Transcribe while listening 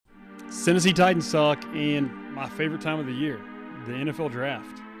Tennessee Titans talk and my favorite time of the year, the NFL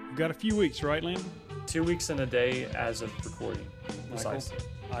draft. We've got a few weeks, right, Landon? 2 weeks and a day as of recording. Michael,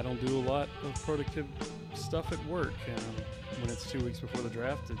 I don't do a lot of productive stuff at work when it's 2 weeks before the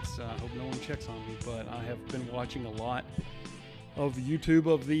draft. I hope no one checks on me, but I have been watching a lot of YouTube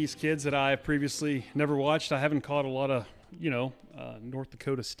of these kids that I have previously never watched. I haven't caught a lot of, North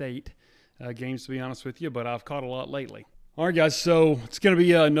Dakota State games, to be honest with you, but I've caught a lot lately. All right, guys, so it's going to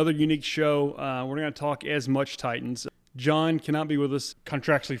be another unique show. We're going to talk as much Titans. John cannot be with us,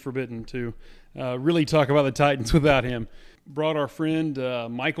 contractually forbidden to really talk about the Titans without him. Brought our friend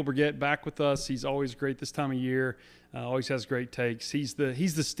Michael Burgett back with us. He's always great this time of year. Always has great takes. He's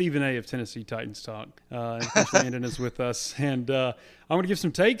the Stephen A. of Tennessee Titans talk. And Chris Landon is with us. And I'm going to give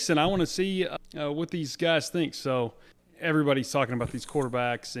some takes, and I want to see what these guys think. So everybody's talking about these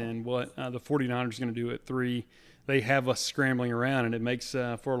quarterbacks and what the 49ers are going to do at 3. They have us scrambling around, and it makes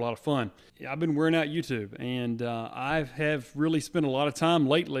for a lot of fun. I've been wearing out YouTube, and I have really spent a lot of time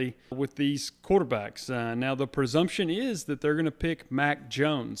lately with these quarterbacks. Now, the presumption is that they're going to pick Mac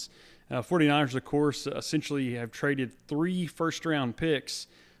Jones. 49ers, of course, essentially have traded 3 first-round picks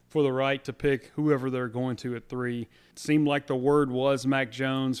for the right to pick whoever they're going to at 3. It seemed like the word was Mac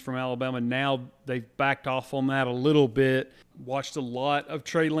Jones from Alabama. Now they've backed off on that a little bit. Watched a lot of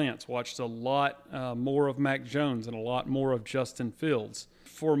Trey Lance. Watched a lot more of Mac Jones and a lot more of Justin Fields.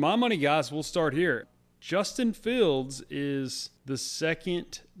 For my money, guys, we'll start here. Justin Fields is the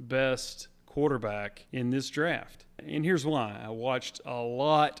second best quarterback in this draft. And here's why. I watched a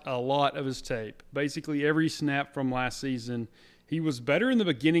lot of his tape. Basically every snap from last season. He was better in the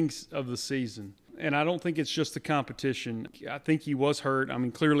beginnings of the season, and I don't think it's just the competition. I think he was hurt. I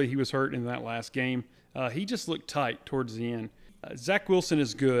mean, clearly he was hurt in that last game. He just looked tight towards the end. Zach Wilson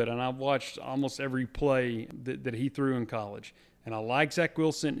is good, and I've watched almost every play that he threw in college. And I like Zach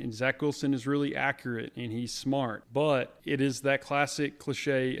Wilson, and Zach Wilson is really accurate, and he's smart. But it is that classic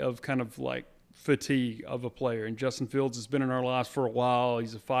cliche of kind of like fatigue of a player. And Justin Fields has been in our lives for a while.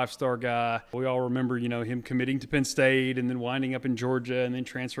 He's a 5-star guy. We all remember, him committing to Penn State and then winding up in Georgia and then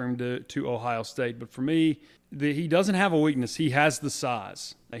transferring to Ohio State. But for me, he doesn't have a weakness. He has the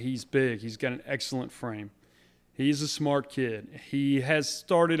size. He's big. He's got an excellent frame. He's a smart kid. He has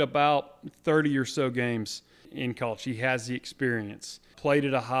started about 30 or so games in college. He has the experience. Played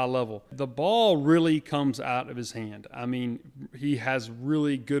at a high level. The ball really comes out of his hand. I mean, he has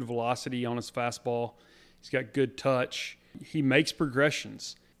really good velocity on his fastball. He's got good touch. He makes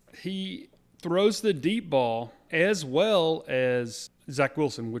progressions. He throws the deep ball as well as Zach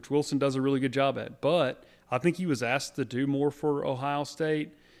Wilson, which Wilson does a really good job at. But I think he was asked to do more for Ohio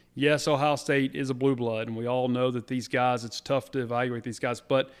State. Yes, Ohio State is a blue blood, and we all know that these guys, it's tough to evaluate these guys.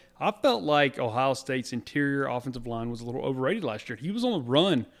 But I felt like Ohio State's interior offensive line was a little overrated last year. He was on the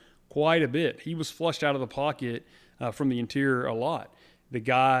run quite a bit. He was flushed out of the pocket from the interior a lot. The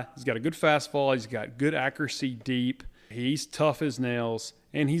guy has got a good fastball. He's got good accuracy deep. He's tough as nails,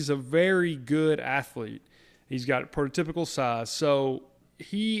 and he's a very good athlete. He's got prototypical size. So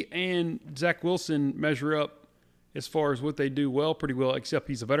he and Zach Wilson measure up as far as what they do well, pretty well, except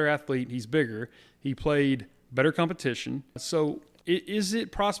he's a better athlete. He's bigger. He played better competition. So is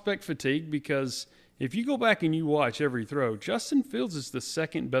it prospect fatigue? Because if you go back and you watch every throw, Justin Fields is the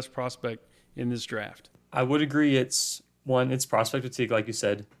second best prospect in this draft. I would agree. It's prospect fatigue, like you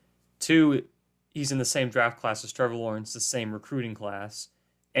said. 2, he's in the same draft class as Trevor Lawrence, the same recruiting class.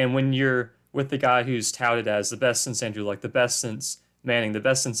 And when you're with the guy who's touted as the best since Andrew Luck, the best since Manning, the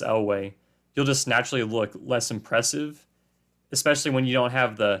best since Elway, you'll just naturally look less impressive, especially when you don't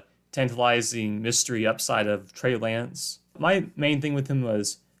have the tantalizing mystery upside of Trey Lance. My main thing with him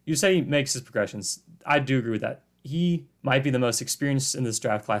was, you say he makes his progressions. I do agree with that. He might be the most experienced in this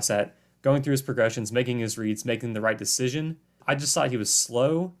draft class at going through his progressions, making his reads, making the right decision. I just thought he was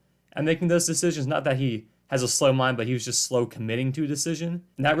slow at making those decisions. Not that he has a slow mind, but he was just slow committing to a decision.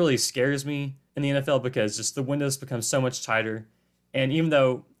 And that really scares me in the NFL because just the windows become so much tighter. And even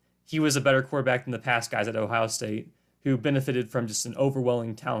though he was a better quarterback than the past guys at Ohio State who benefited from just an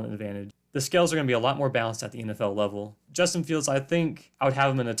overwhelming talent advantage, the scales are going to be a lot more balanced at the NFL level. Justin Fields, I think I would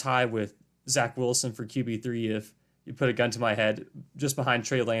have him in a tie with Zach Wilson for QB3 if you put a gun to my head, just behind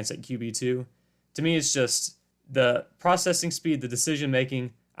Trey Lance at QB2. To me, it's just the processing speed, the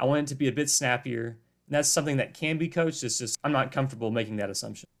decision-making. I want it to be a bit snappier. And that's something that can be coached. It's just I'm not comfortable making that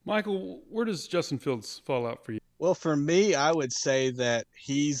assumption. Michael, where does Justin Fields fall out for you? Well, for me, I would say that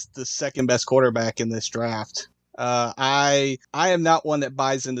he's the second best quarterback in this draft. I am not one that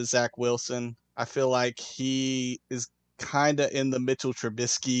buys into Zach Wilson. I feel like he is kind of in the Mitchell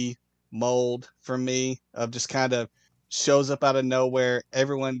Trubisky mold for me of just kind of shows up out of nowhere.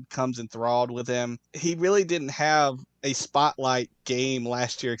 Everyone comes enthralled with him. He really didn't have a spotlight game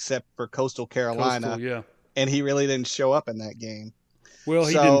last year except for Coastal Carolina, Coastal, yeah. and he really didn't show up in that game. Well,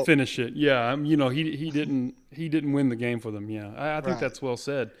 he didn't So, finish it. Yeah, you know, he didn't win the game for them. Yeah, I think right, that's well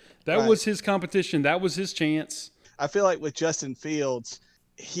said. That right. was his competition. That was his chance. I feel like with Justin Fields,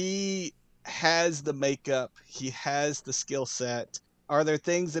 he has the makeup, he has the skill set. Are there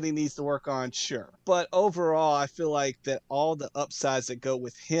things that he needs to work on? Sure. But overall, I feel like that all the upsides that go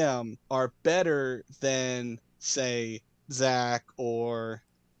with him are better than, say, Zach or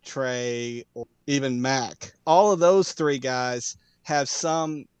Trey or even Mac. All of those three guys have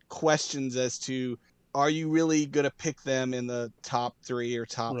some questions as to, are you really going to pick them in the top 3 or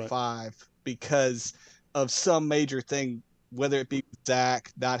top Right. 5 because of some major thing, whether it be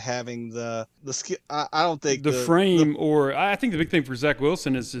Zach not having the skill. I don't think The frame, or I think the big thing for Zach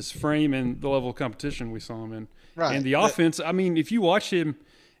Wilson is his frame and the level of competition we saw him in, right. and the offense. I mean, if you watch the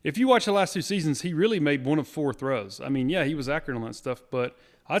last 2 seasons, he really made 1 of 4 throws. I mean, yeah, he was accurate on that stuff, but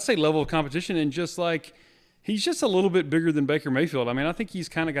I'd say level of competition and just like he's just a little bit bigger than Baker Mayfield. I mean, I think he's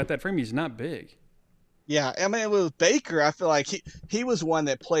kind of got that frame. He's not big. Yeah, I mean, with Baker, I feel like he was one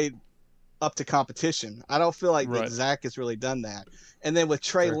that played up to competition. I don't feel like Right. that Zach has really done that. And then with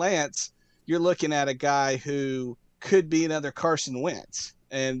Trey Sure. Lance, you're looking at a guy who could be another Carson Wentz.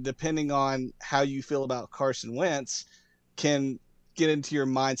 And depending on how you feel about Carson Wentz, can get into your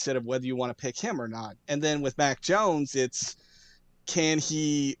mindset of whether you want to pick him or not. And then with Mac Jones, it's, can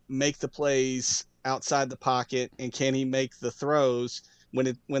he make the plays outside the pocket and can he make the throws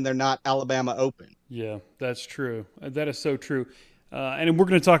when they're not Alabama open? Yeah, that's true. That is so true. And we're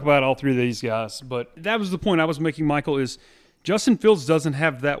going to talk about all 3 of these guys, but that was the point I was making, Michael, is Justin Fields doesn't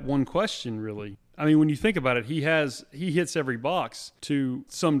have that one question, really. I mean, when you think about it, he hits every box to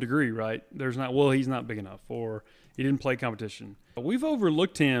some degree, right? There's not, well, he's not big enough, or he didn't play competition. We've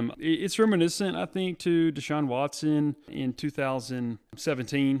overlooked him. It's reminiscent, I think, to Deshaun Watson in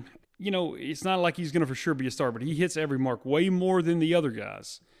 2017. You know, it's not like he's going to for sure be a star, but he hits every mark way more than the other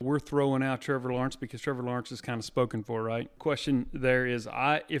guys. We're throwing out Trevor Lawrence because Trevor Lawrence is kind of spoken for, right? Question there is,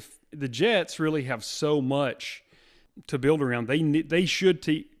 if the Jets really have so much to build around, they should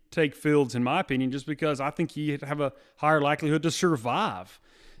take Fields, in my opinion, just because I think he'd have a higher likelihood to survive.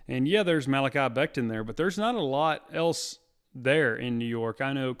 And yeah, there's Malachi Becton there, but there's not a lot else there in New York.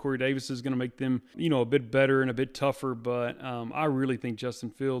 I know Corey Davis is going to make them, a bit better and a bit tougher, but I really think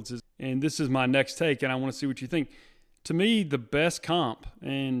Justin Fields is, and this is my next take, and I want to see what you think. To me, the best comp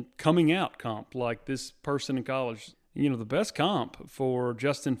and coming out comp, like this person in college, the best comp for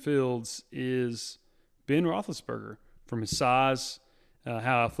Justin Fields is Ben Roethlisberger, from his size,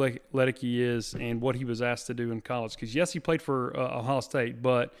 how athletic he is, and what he was asked to do in college. Because, yes, he played for Ohio State,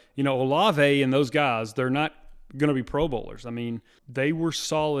 but, Olave and those guys, they're not going to be Pro Bowlers. I mean, they were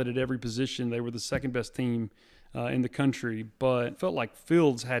solid at every position. They were the second best team in the country, but it felt like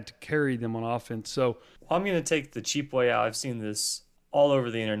Fields had to carry them on offense. So I'm going to take the cheap way out. I've seen this all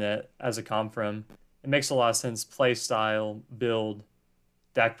over the internet as a comp from. It makes a lot of sense. Play style, build,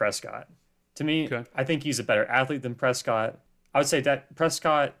 Dak Prescott. To me, Okay. I think he's a better athlete than Prescott. I would say Dak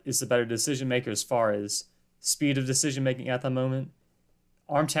Prescott is the better decision maker as far as speed of decision making at the moment.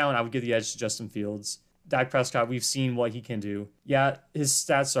 Arm talent, I would give the edge to Justin Fields. Dak Prescott, we've seen what he can do. Yeah, his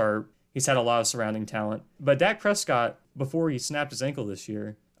stats are, he's had a lot of surrounding talent. But Dak Prescott, before he snapped his ankle this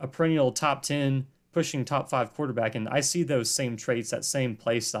year, a perennial top 10, pushing top 5 quarterback, and I see those same traits, that same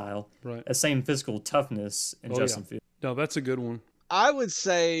play style, right. that same physical toughness in Justin Fields. No, that's a good one. I would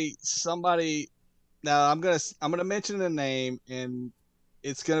say somebody. Now I'm gonna mention a name, and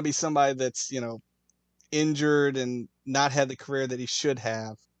it's gonna be somebody that's injured and not had the career that he should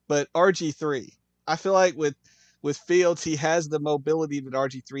have. But RG3, I feel like with Fields, he has the mobility that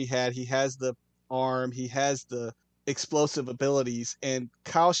RG3 had. He has the arm. He has the explosive abilities, and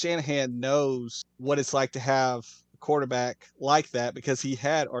Kyle Shanahan knows what it's like to have a quarterback like that because he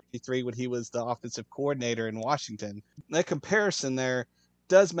had RG3 when he was the offensive coordinator in Washington. That comparison there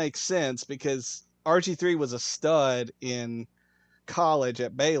does make sense because RG3 was a stud in college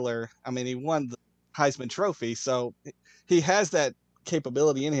at Baylor. I mean, he won the Heisman Trophy, so he has that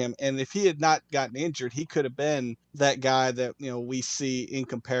capability in him. And if he had not gotten injured, he could have been that guy that we see in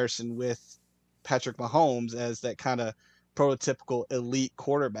comparison with Patrick Mahomes as that kind of prototypical elite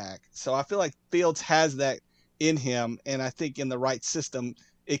quarterback. So I feel like Fields has that in him, and I think in the right system,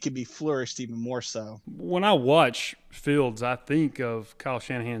 it could be flourished even more so. When I watch Fields, I think of Kyle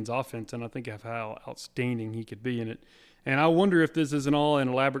Shanahan's offense, and I think of how outstanding he could be in it. And I wonder if this isn't all an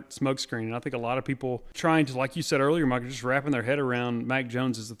elaborate smokescreen. And I think a lot of people trying to, like you said earlier, Michael, just wrapping their head around Mac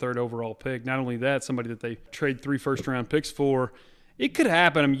Jones as the 3rd overall pick. Not only that, somebody that they trade 3 first-round picks for. It could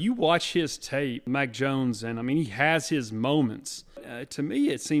happen. I mean, you watch his tape, Mac Jones, and I mean, he has his moments. To me,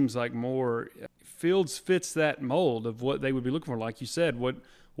 it seems like more Fields fits that mold of what they would be looking for. Like you said,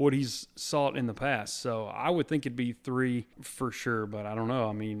 what he's sought in the past. So I would think it'd be 3 for sure, but I don't know.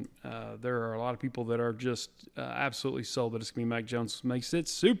 I mean, there are a lot of people that are just absolutely sold that it's going to be Mac Jones. Makes it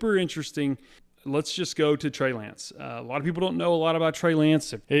super interesting. Let's just go to Trey Lance. A lot of people don't know a lot about Trey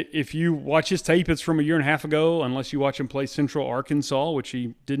Lance. If you watch his tape, it's from a year and a half ago, unless you watch him play Central Arkansas, which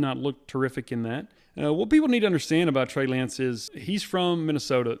he did not look terrific in that. What people need to understand about Trey Lance is he's from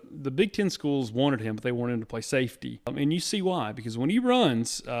Minnesota. The Big Ten schools wanted him, but they wanted him to play safety. And you see why, because when he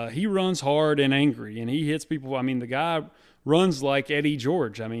runs hard and angry, and he hits people. I mean, the guy runs like Eddie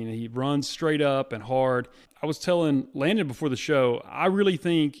George. I mean, he runs straight up and hard. I was telling Landon before the show, I really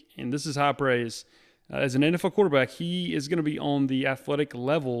think, and this is high praise, as an NFL quarterback, he is going to be on the athletic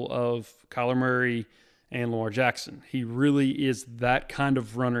level of Kyler Murray and Lamar Jackson. He really is that kind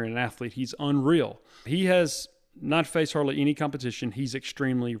of runner and athlete. He's unreal. He has not faced hardly any competition. He's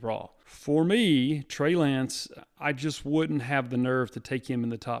extremely raw. For me, Trey Lance, I just wouldn't have the nerve to take him in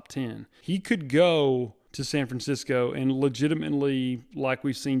the top 10. He could go to San Francisco and legitimately, like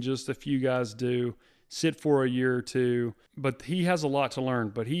we've seen just a few guys do, sit for a year or two, but he has a lot to learn.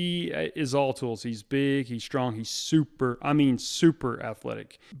 But he is all tools. He's big, he's strong, he's super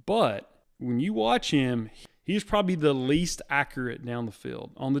athletic. But when you watch him, he's probably the least accurate down the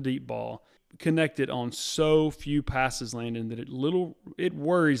field on the deep ball, connected on so few passes, Landon, that it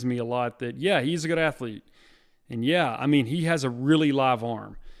worries me a lot that, yeah, he's a good athlete. And yeah, I mean, he has a really live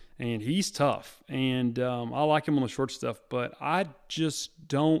arm. And he's tough, and I like him on the short stuff, but I just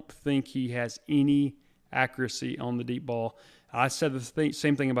don't think he has any accuracy on the deep ball. I said the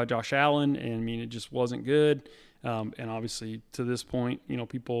same thing about Josh Allen, and I mean, it just wasn't good. And obviously, to this point,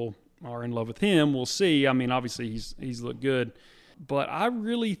 people are in love with him. We'll see. I mean, obviously, he's looked good. But I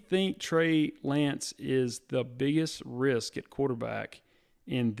really think Trey Lance is the biggest risk at quarterback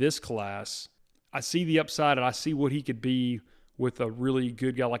in this class. I see the upside, and I see what he could be with a really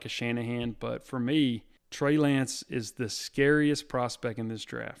good guy like a Shanahan. But for me, Trey Lance is the scariest prospect in this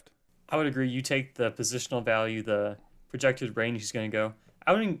draft. I would agree. You take the positional value, the projected range he's going to go.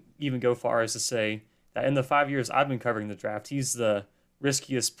 I wouldn't even go far as to say that in the 5 years I've been covering the draft, he's the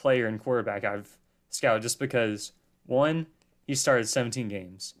riskiest player and quarterback I've scouted just because, one, he started 17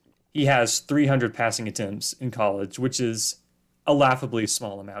 games. He has 300 passing attempts in college, which is a laughably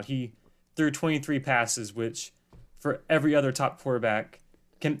small amount. He threw 23 passes, which for every other top quarterback,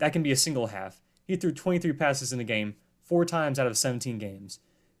 that can be a single half. He threw 23 passes in a game 4 times out of 17 games.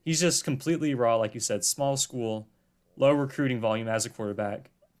 He's just completely raw, like you said, small school, low recruiting volume as a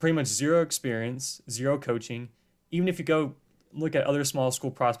quarterback, pretty much zero experience, zero coaching. Even if you go look at other small school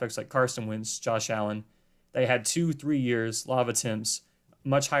prospects like Carson Wentz, Josh Allen, they had 2-3 years, a lot of attempts,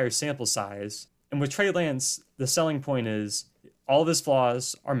 much higher sample size. And with Trey Lance, the selling point is all of his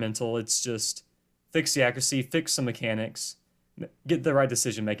flaws are mental. It's just fix the accuracy, fix some mechanics, get the right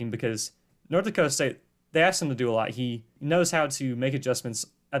decision making, because North Dakota State, they asked him to do a lot. He knows how to make adjustments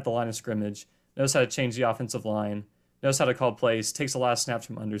at the line of scrimmage, knows how to change the offensive line, knows how to call plays, takes a lot of snaps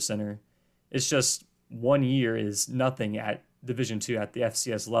from under center. It's just 1 year is nothing at Division II at the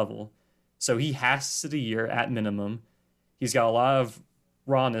FCS level. So he has to sit a year at minimum. He's got a lot of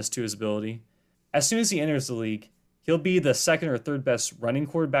rawness to his ability. As soon as he enters the league, he'll be the second or third best running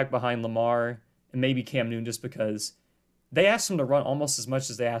quarterback behind Lamar and maybe Cam Newton, just because they asked him to run almost as much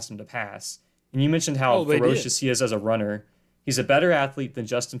as they asked him to pass. And you mentioned how ferocious he is as a runner. He's a better athlete than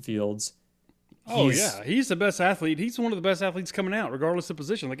Justin Fields. He's the best athlete. He's one of the best athletes coming out, regardless of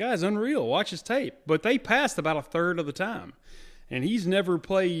position. The guy's unreal. Watch his tape. But they passed about a third of the time. And he's never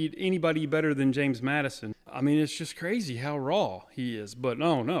played anybody better than James Madison. I mean, it's just crazy how raw he is. But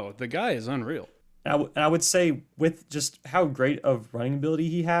no, the guy is unreal. And I would say with just how great of running ability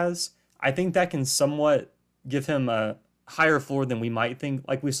he has, I think that can somewhat give him a higher floor than we might think,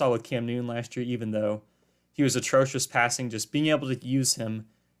 like we saw with Cam Newton last year, even though he was atrocious passing. Just being able to use him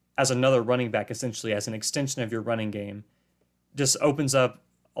as another running back, essentially as an extension of your running game, just opens up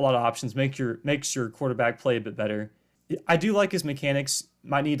a lot of options, makes your quarterback play a bit better. I do like his mechanics.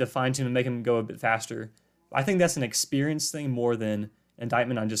 Might need to fine tune and make him go a bit faster. I think that's an experience thing more than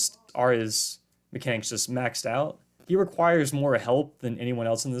indictment on just are his mechanics just maxed out. He requires more help than anyone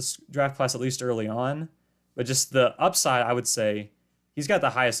else in this draft class, at least early on. But just the upside, I would say, he's got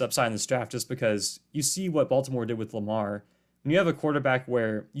the highest upside in this draft just because you see what Baltimore did with Lamar. When you have a quarterback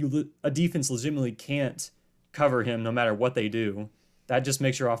where a defense legitimately can't cover him no matter what they do. That just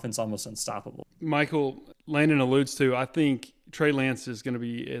makes your offense almost unstoppable. Michael, Landon alludes to, I think Trey Lance is going to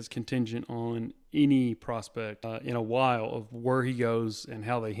be as contingent on any prospect in a while of where he goes and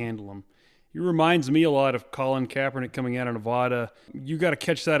how they handle him. He reminds me a lot of Colin Kaepernick coming out of Nevada. You got to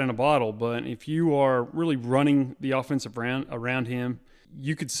catch that in a bottle, but if you are really running the offensive around him,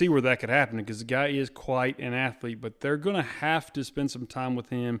 you could see where that could happen because the guy is quite an athlete, but they're going to have to spend some time with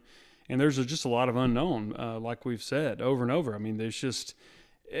him. And there's just a lot of unknown, like we've said over and over. I mean, there's just,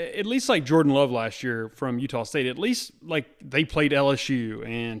 at least like Jordan Love last year from Utah State, at least like they played LSU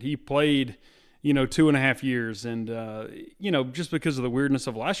and he played, 2.5 years. And, just because of the weirdness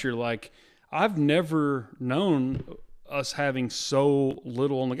of last year, like I've never known us having so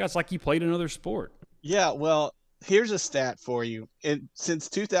little on the guy. It's like he played another sport. Yeah, well, here's a stat for you. Since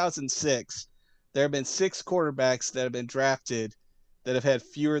 2006, there have been 6 quarterbacks that have been drafted that have had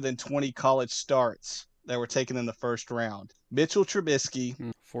fewer than 20 college starts that were taken in the first round. Mitchell Trubisky,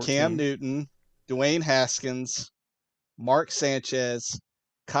 14. Cam Newton, Dwayne Haskins, Mark Sanchez,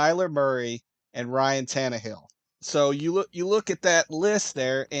 Kyler Murray, and Ryan Tannehill. So you look at that list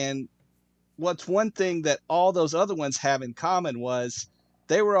there, and what's one thing that all those other ones have in common was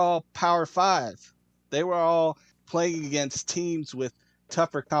they were all Power 5. They were all playing against teams with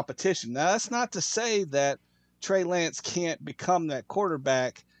tougher competition. Now, that's not to say that Trey Lance can't become that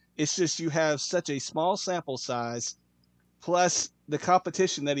quarterback. It's just you have such a small sample size, plus the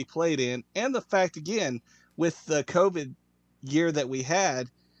competition that he played in, and the fact, again, with the COVID year that we had,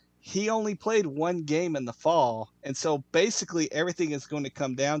 he only played 1 game in the fall. And so basically everything is going to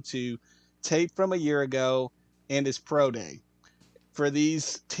come down to tape from a year ago and his pro day for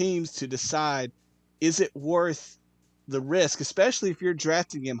these teams to decide, is it worth the risk, especially if you're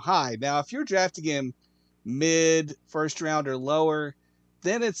drafting him high. Now, if you're drafting him mid, first round or lower,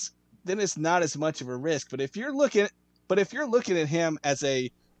 then it's not as much of a risk. But if you're looking at him as a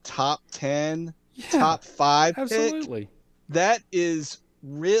top 10, top 5 absolutely. pick, that is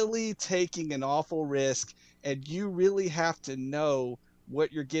really taking an awful risk, and you really have to know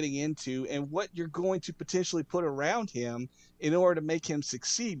what you're getting into and what you're going to potentially put around him in order to make him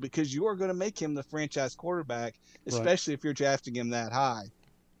succeed, because you are going to make him the franchise quarterback, especially if you're drafting him that high.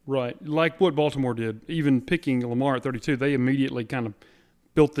 Right. Like what Baltimore did, even picking Lamar at 32, they immediately kind of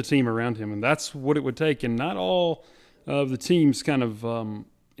built the team around him, and that's what it would take. And not all of the teams kind of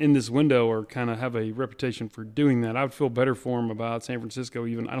in this window or kind of have a reputation for doing that. I would feel better for him about San Francisco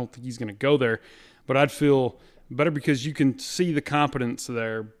even. I don't think he's going to go there, but I'd feel better because you can see the competence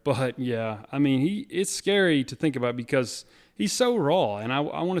there. But, yeah, I mean, it's scary to think about because he's so raw, and I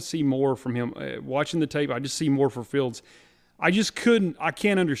want to see more from him. Watching the tape, I just see more for Fields. I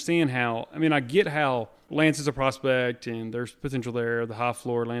can't understand how. I mean, I get how Lance is a prospect and there's potential there, the high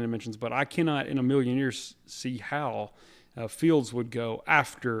floor Landon mentions, but I cannot in a million years see how Fields would go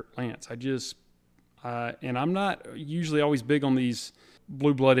after Lance. And I'm not usually always big on these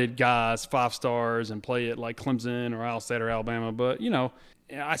blue-blooded guys, 5 stars, and play it like Clemson or Iowa State or Alabama, but,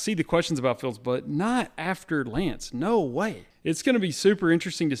 I see the questions about Fields, but not after Lance. No way. It's going to be super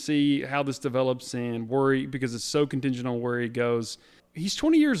interesting to see how this develops and worry because it's so contingent on where he goes. He's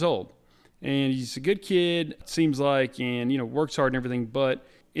 20 years old, and he's a good kid, it seems like, and, works hard and everything. But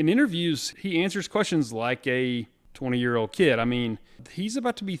in interviews, he answers questions like a 20-year-old kid. I mean, he's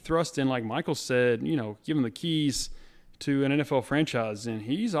about to be thrust in, like Michael said, given the keys to an NFL franchise, and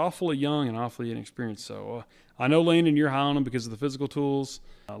he's awfully young and awfully inexperienced. So I know, Landon, you're high on him because of the physical tools.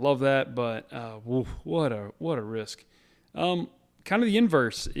 I love that, but what a risk. Kind of the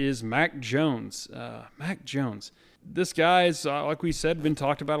inverse is Mac Jones. Mac Jones. This guy's, like we said, been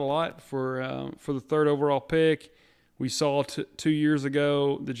talked about a lot for the 3rd overall pick. We saw 2 years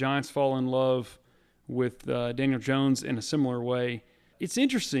ago the Giants fall in love with Daniel Jones in a similar way. It's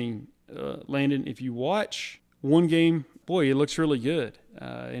interesting, Landon, if you watch one game, boy, it looks really good.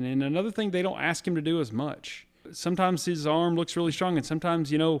 And in another thing, they don't ask him to do as much. Sometimes his arm looks really strong, and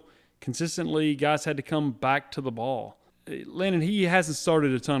sometimes, consistently guys had to come back to the ball. Landon, he hasn't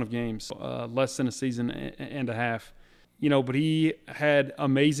started a ton of games, less than a season and a half, but he had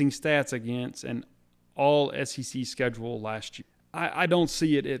amazing stats against an all SEC schedule last year. I don't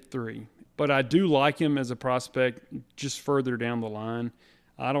see it at 3, but I do like him as a prospect just further down the line.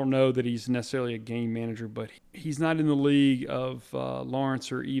 I don't know that he's necessarily a game manager, but he's not in the league of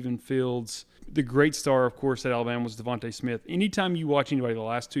Lawrence or even Fields. The great star, of course, at Alabama was Devontae Smith. Anytime you watch anybody the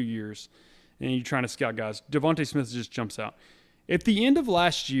last 2 years and you're trying to scout guys, Devontae Smith just jumps out. At the end of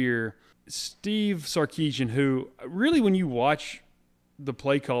last year, Steve Sarkisian, who really when you watch the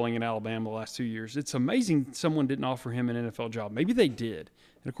play calling in Alabama the last 2 years, it's amazing someone didn't offer him an NFL job. Maybe they did.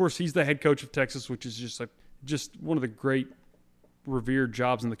 And, of course, he's the head coach of Texas, which is just just one of the great revered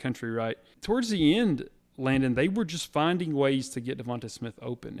jobs in the country, right? Towards the end, Landon, they were just finding ways to get Devontae Smith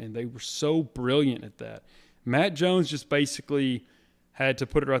open, and they were so brilliant at that. Matt Jones just basically had to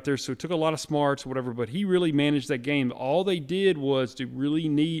put it right there, so it took a lot of smarts or whatever, but he really managed that game. All they did was do really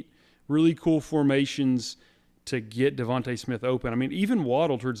neat, really cool formations to get Devontae Smith open. I mean, even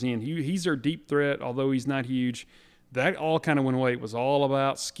Waddle towards the end, he's their deep threat, although he's not huge. That all kind of went away. It was all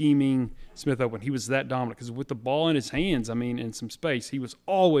about scheming Smith open. He was that dominant because with the ball in his hands, I mean, in some space, he was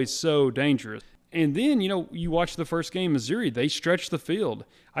always so dangerous. And then, you watch the first game, Missouri, they stretched the field.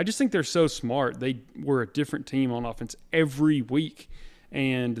 I just think they're so smart. They were a different team on offense every week,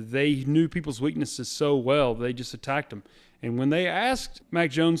 and they knew people's weaknesses so well, they just attacked them. And when they asked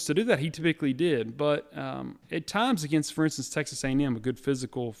Mac Jones to do that, he typically did. But at times against, for instance, Texas A&M, a good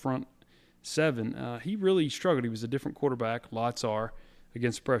physical front seven, he really struggled. He was a different quarterback, lots are,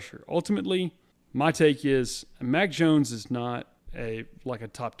 against pressure. Ultimately, my take is Mac Jones is not like a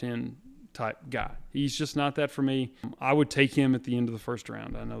top 10 type guy. He's just not that for me. I would take him at the end of the first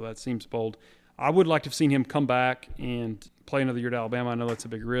round. I know that seems bold. I would like to have seen him come back and play another year at Alabama. I know that's a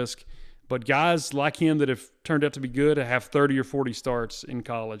big risk. But guys like him that have turned out to be good have 30 or 40 starts in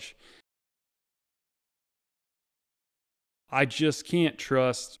college. I just can't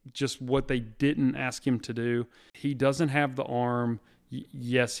trust just what they didn't ask him to do. He doesn't have the arm.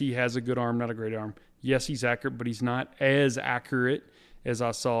 Yes, he has a good arm, not a great arm. Yes, he's accurate, but he's not as accurate as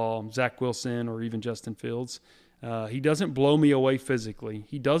I saw Zach Wilson or even Justin Fields. He doesn't blow me away physically.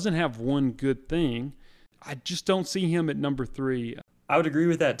 He doesn't have one good thing. I just don't see him at number 3. I would agree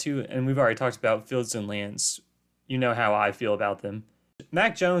with that too, and we've already talked about Fields and Lance. You know how I feel about them.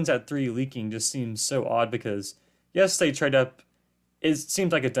 Mac Jones at 3 leaking just seems so odd because, yes, they trade up. It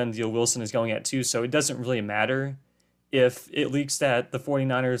seems like a done deal. Wilson is going at 2, so it doesn't really matter if it leaks that the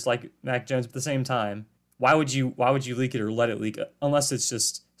 49ers like Mac Jones at the same time. Why would you leak it or let it leak unless it's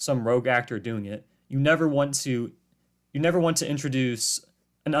just some rogue actor doing it? You never want to introduce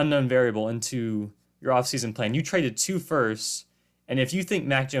an unknown variable into your offseason plan. You traded 2 firsts, and if you think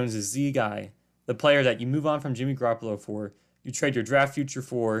Mac Jones is the guy, the player that you move on from Jimmy Garoppolo for, you trade your draft future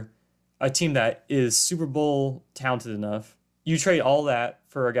for a team that is Super Bowl talented enough, you trade all that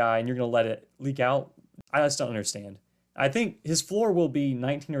for a guy and you're going to let it leak out? I just don't understand. I think his floor will be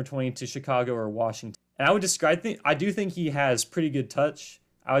 19 or 20 to Chicago or Washington. And I do think he has pretty good touch.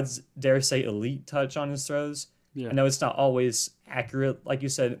 I would dare say elite touch on his throws. Yeah. I know it's not always accurate. Like you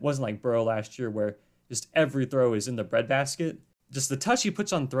said, it wasn't like Burrow last year where just every throw is in the breadbasket. Just the touch he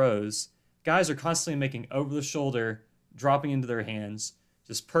puts on throws, guys are constantly making over the shoulder, dropping into their hands,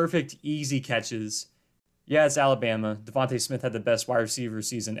 just perfect, easy catches. Yeah, it's Alabama. Devontae Smith had the best wide receiver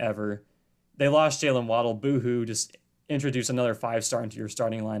season ever. They lost Jalen Waddle. Boo-hoo, just introduce another 5-star into your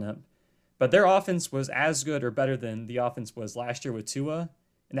starting lineup. But their offense was as good or better than the offense was last year with Tua,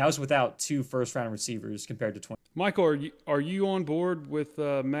 and that was without 2 first-round receivers compared to 20. Michael, are you on board with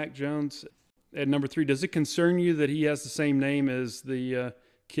Mac Jones at number 3? Does it concern you that he has the same name as the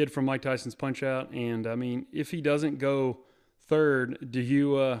kid from Mike Tyson's Punch-Out? And, I mean, if he doesn't go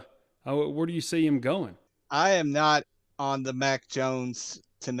 3rd, where do you see him going? I am not on the Mac Jones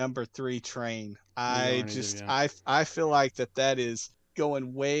to number 3 train. I feel like that is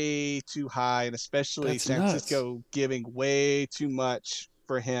going way too high, and especially That's San Francisco nuts. giving way too much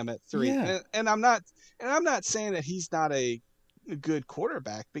for him at 3. Yeah. And I'm not saying that he's not a good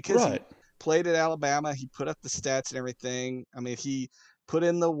quarterback because he played at Alabama. He put up the stats and everything. I mean, he put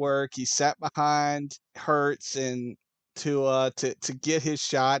in the work. He sat behind Hurts and to get his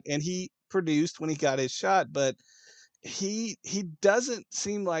shot, and he produced when he got his shot. But he doesn't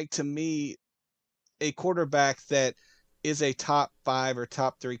seem like to me a quarterback that is a top 5 or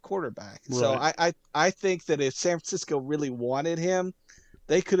top 3 quarterback. Right. So I think that if San Francisco really wanted him,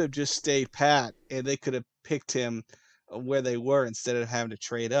 they could have just stayed pat and they could have picked him where they were instead of having to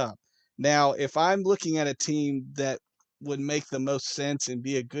trade up. Now, if I'm looking at a team that would make the most sense and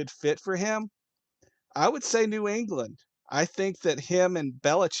be a good fit for him, I would say New England. I think that him and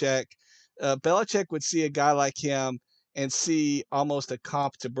Belichick would see a guy like him and see almost a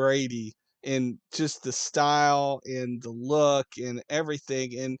comp to Brady in just the style and the look and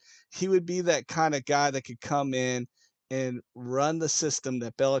everything. And he would be that kind of guy that could come in and run the system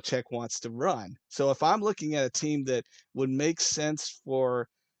that Belichick wants to run. So if I'm looking at a team that would make sense for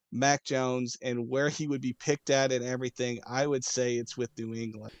Mac Jones and where he would be picked at and everything, I would say it's with New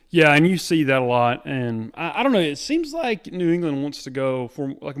England. Yeah, and you see that a lot. And I don't know, it seems like New England wants to go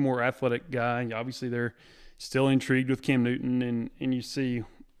for like a more athletic guy. Obviously, they're still intrigued with Cam Newton, and you see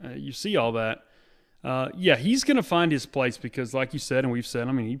all that. Yeah, he's going to find his place because, like you said, and we've said,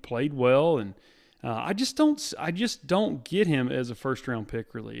 I mean, he played well, and I just don't get him as a first round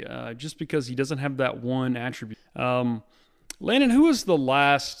pick really, just because he doesn't have that one attribute. Landon, who was the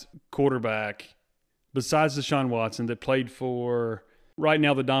last quarterback besides Deshaun Watson that played for, right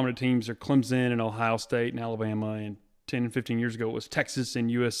now the dominant teams are Clemson and Ohio State and Alabama, and 10 and 15 years ago it was Texas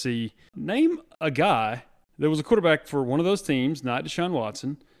and USC. Name a guy that was a quarterback for one of those teams, not Deshaun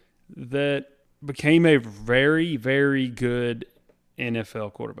Watson, that became a very, very good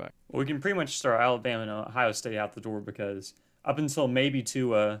NFL quarterback. Well, we can pretty much throw Alabama and Ohio State out the door, because up until maybe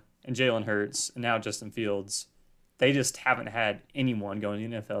Tua and Jalen Hurts and now Justin Fields, they just haven't had anyone going to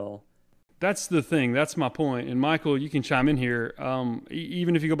the NFL. That's the thing. That's my point. And Michael, you can chime in here.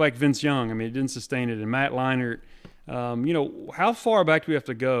 Even if you go back Vince Young, I mean, it didn't sustain it. And Matt Leinart, how far back do we have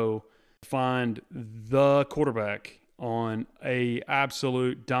to go to find the quarterback on a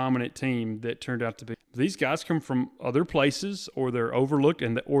absolute dominant team that turned out to be? These guys come from other places, or they're overlooked,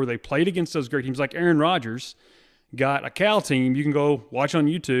 or they played against those great teams. Like Aaron Rodgers got a Cal team. You can go watch on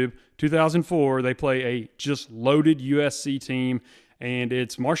YouTube. 2004, they play a just loaded USC team, and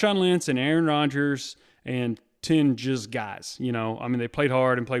it's Marshawn Lynch and Aaron Rodgers and 10 just guys. They played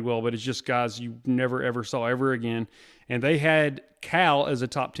hard and played well, but it's just guys you never, ever saw ever again. And they had Cal as a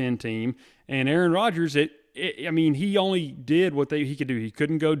top 10 team, and Aaron Rodgers, he only did what he could do. He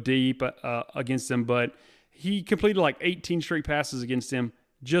couldn't go deep against them, but he completed like 18 straight passes against them.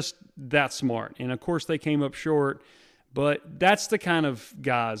 Just that smart. And, of course, they came up short. But that's the kind of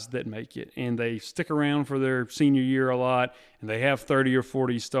guys that make it. And they stick around for their senior year a lot, and they have 30 or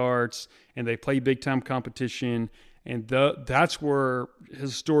 40 starts, and they play big-time competition. And that's where,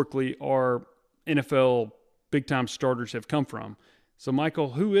 historically, our NFL big-time starters have come from. So,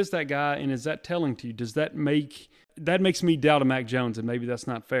 Michael, who is that guy, and is that telling to you? Does that makes me doubt a Mac Jones, and maybe that's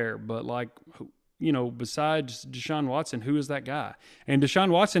not fair. But, besides Deshaun Watson, who is that guy? And Deshaun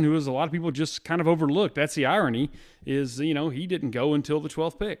Watson, who is a lot of people just kind of overlooked, that's the irony, is, he didn't go until the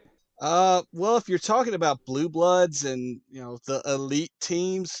 12th pick. Well, if you're talking about blue bloods and, the elite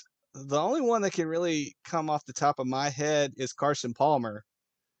teams, the only one that can really come off the top of my head is Carson Palmer.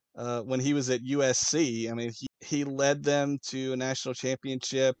 When he was at USC, he led them to a national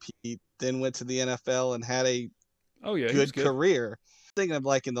championship. He then went to the NFL and had a good career. Thinking of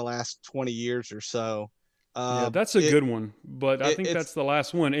in the last 20 years or so. That's a good one, but I think that's the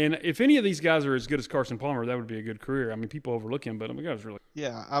last one. And if any of these guys are as good as Carson Palmer, that would be a good career. People overlook him, but the guy's really.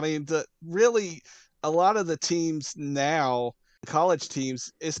 Yeah, really a lot of the teams now, college teams,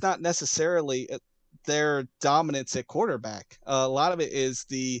 it's not necessarily their dominance at quarterback. A lot of it is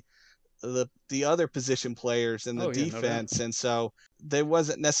the other position players and the defense, and so there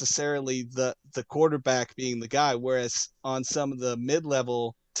wasn't necessarily the quarterback being the guy, whereas on some of the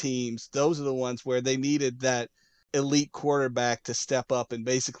mid-level teams, those are the ones where they needed that elite quarterback to step up and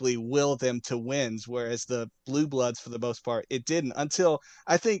basically will them to wins, whereas the blue bloods, for the most part, it didn't, until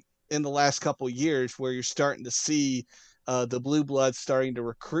I think in the last couple of years, where you're starting to see the blue bloods starting to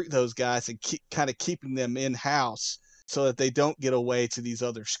recruit those guys and keeping them in-house so that they don't get away to these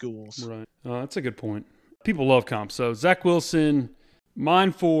other schools. Right. That's a good point. People love comps. So Zach Wilson,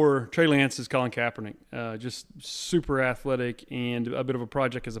 mine for Trey Lance is Colin Kaepernick. Just super athletic and a bit of a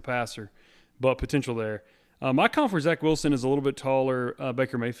project as a passer, but potential there. My comp for Zach Wilson is a little bit taller,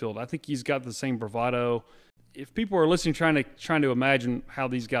 Baker Mayfield. I think he's got the same bravado. If people are listening, trying to imagine how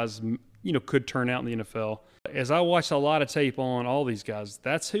these guys, could turn out in the NFL. As I watched a lot of tape on all these guys,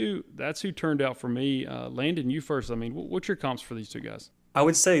 that's who turned out for me. Landon, you first. What's your comps for these two guys? I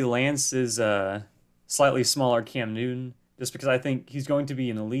would say Lance is slightly smaller Cam Newton, just because I think he's going to be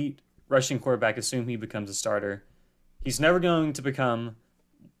an elite rushing quarterback, assume he becomes a starter. He's never going to become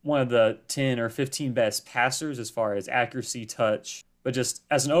one of the 10 or 15 best passers as far as accuracy, touch, but just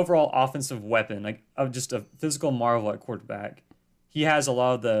as an overall offensive weapon, just a physical marvel at quarterback. He has a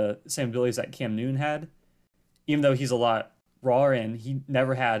lot of the same abilities that Cam Newton had, even though he's a lot rawer and he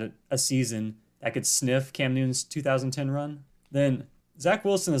never had a season that could sniff Cam Newton's 2010 run. Then Zach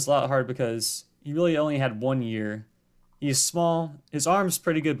Wilson is a lot hard because he really only had 1 year. He's small. His arm's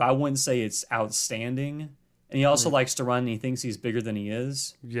pretty good, but I wouldn't say it's outstanding. And he also likes to run, and he thinks he's bigger than he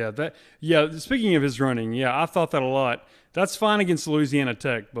is. Speaking of his running, I thought that a lot. That's fine against Louisiana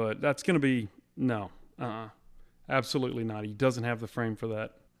Tech, but that's going to be absolutely not. He doesn't have the frame for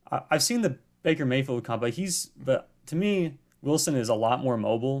that. I've seen the Baker Mayfield comp, but to me, Wilson is a lot more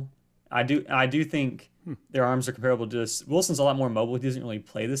mobile. I do think their arms are comparable to this. Wilson's a lot more mobile. He doesn't really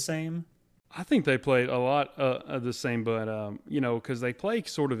play the same. I think they played a lot of the same, but because they play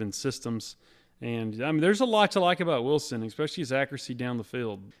sort of in systems. And there's a lot to like about Wilson, especially his accuracy down the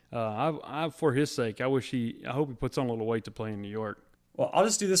field. For his sake, I hope he puts on a little weight to play in New York. Well, I'll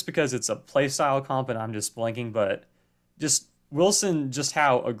just do this because it's a play style comp and I'm just blanking, but just Wilson, just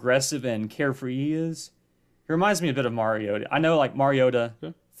how aggressive and carefree he is. He reminds me a bit of Mariota. I know, like, Mariota,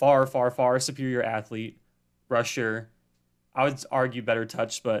 Yeah. far, far, far superior athlete, rusher. I would argue better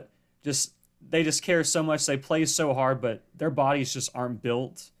touch, but they just care so much. They play so hard, but their bodies just aren't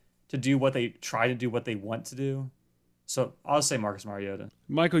built to do what they try to do, what they want to do. So I'll say Marcus Mariota.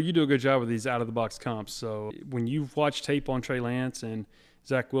 Michael, you do a good job with these out-of-the-box comps. So when you've watched tape on Trey Lance and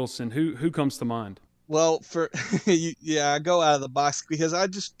Zach Wilson, who comes to mind? Well, for I go out of the box because I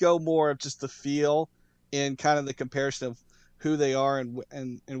just go more of just the feel and kind of the comparison of who they are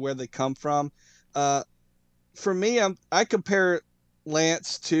and where they come from. For me, I compare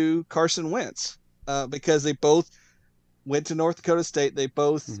Lance to Carson Wentz because they both went to North Dakota State. They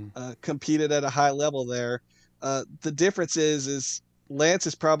both competed at a high level there. The difference is Lance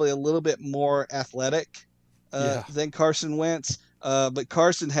is probably a little bit more athletic than Carson Wentz, but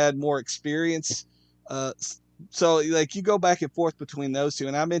Carson had more experience. So like you go back and forth between those two,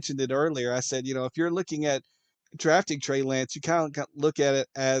 and I mentioned it earlier. I said, if you're looking at drafting Trey Lance, you kind of look at it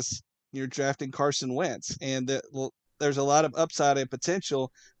as you're drafting Carson Wentz, and there's a lot of upside and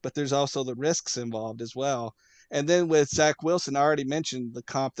potential, but there's also the risks involved as well. And then with Zach Wilson, I already mentioned the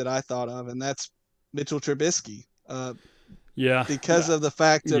comp that I thought of, and that's Mitchell Trubisky. Because of the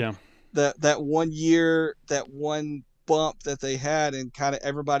fact of that 1 year, that one bump that they had, and kind of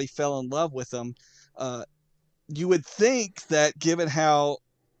everybody fell in love with them. You would think that given how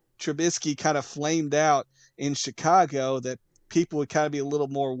Trubisky kind of flamed out in Chicago, that people would kind of be a little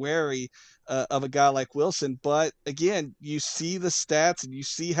more wary of a guy like Wilson. But again, you see the stats and you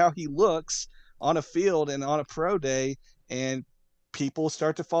see how he looks on a field and on a pro day, and people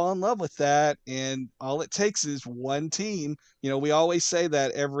start to fall in love with that. And all it takes is one team. We always say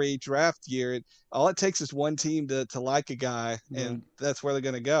that every draft year, all it takes is one team to like a guy, and that's where they're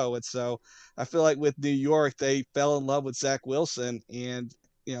going to go. And so I feel like with New York, they fell in love with Zach Wilson, and,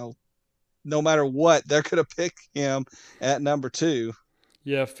 no matter what, they're going to pick him at number 2.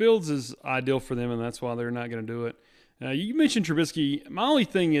 Yeah, Fields is ideal for them, and that's why they're not going to do it. You mentioned Trubisky. My only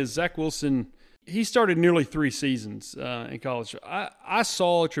thing is Zach Wilson, he started nearly 3 seasons in college. I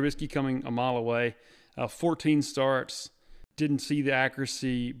saw Trubisky coming a mile away, 14 starts, didn't see the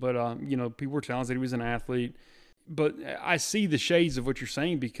accuracy, but, people were telling us that he was an athlete. But I see the shades of what you're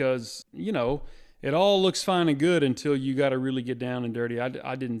saying because, it all looks fine and good until you got to really get down and dirty.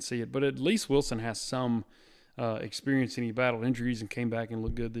 I didn't see it, but at least Wilson has some experience, and he battled injuries and came back and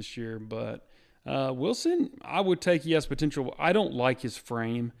looked good this year. But Wilson, I would take he has potential. I don't like his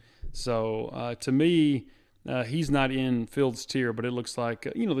frame. So to me, he's not in Fields' tier, but it looks like,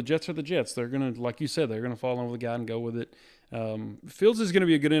 the Jets are the Jets. They're going to, like you said, they're going to fall in love with the guy and go with it. Fields is going to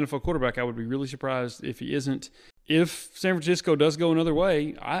be a good NFL quarterback. I would be really surprised if he isn't. If San Francisco does go another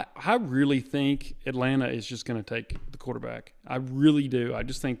way, I really think Atlanta is just going to take the quarterback. I really do. I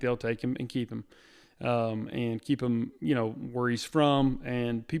just think they'll take him and keep him. And keep him, where he's from.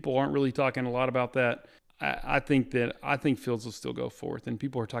 And people aren't really talking a lot about that. I think Fields will still go fourth, and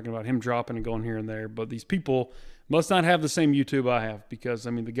people are talking about him dropping and going here and there. But these people must not have the same YouTube I have, because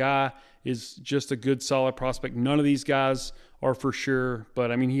the guy is just a good, solid prospect. None of these guys are for sure,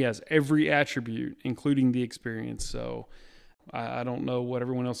 but he has every attribute, including the experience. So I don't know what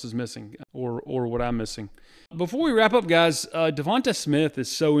everyone else is missing or what I'm missing. Before we wrap up, guys, Devonta Smith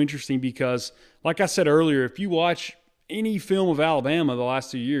is so interesting because, like I said earlier, if you watch any film of Alabama the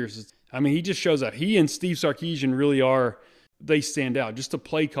last 2 years, he just shows that he and Steve Sarkisian really they stand out. Just the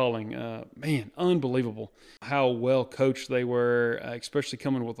play calling, unbelievable how well coached they were, especially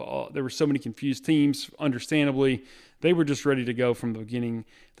coming with there were so many confused teams, understandably. They were just ready to go from the beginning.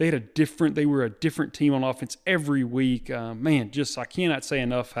 They were a different team on offense every week. I cannot say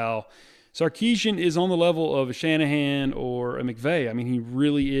enough how Sarkisian is on the level of a Shanahan or a McVay. He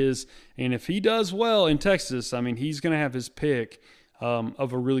really is. And if he does well in Texas, he's going to have his pick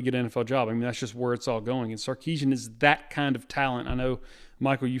of a really good NFL job. That's just where it's all going. And Sarkisian is that kind of talent. I know,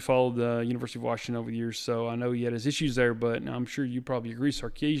 Michael, you followed the University of Washington over the years, so I know he had his issues there, but I'm sure you probably agree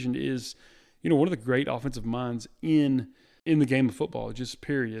Sarkisian is, one of the great offensive minds in the game of football, just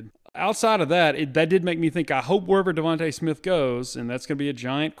period. Outside of that, that did make me think, I hope wherever Devonta Smith goes, and that's going to be a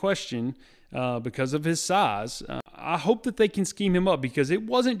giant question because of his size, I hope that they can scheme him up, because it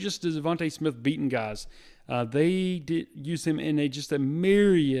wasn't just Devonta Smith beating guys. They did use him in just a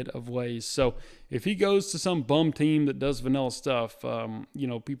myriad of ways. So if he goes to some bum team that does vanilla stuff,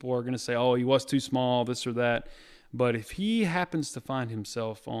 people are going to say, oh, he was too small, this or that. But if he happens to find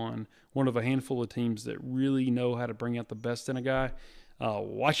himself on one of a handful of teams that really know how to bring out the best in a guy,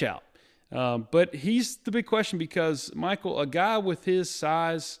 watch out. But he's the big question because, Michael, a guy with his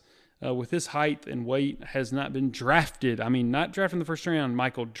size, with his height and weight, has not been drafted. I mean, not drafted in the first round,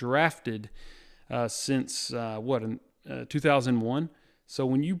 Michael, drafted since, in 2001. So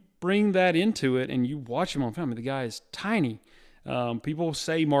when you bring that into it and you watch him on film, the guy is tiny. People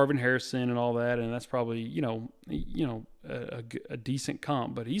say Marvin Harrison and all that, and that's probably, a decent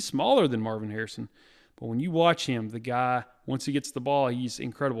comp, but he's smaller than Marvin Harrison. But when you watch him, the guy, once he gets the ball, he's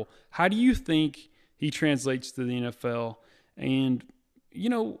incredible. How do you think he translates to the NFL? And,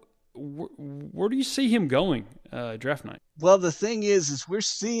 where do you see him going draft night? Well, the thing is we're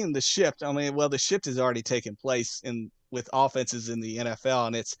seeing the shift. I mean, the shift has already taken place with offenses in the NFL,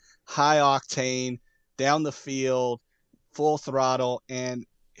 and it's high octane, down the field, full throttle, and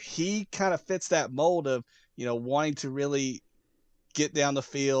he kind of fits that mold of, wanting to really get down the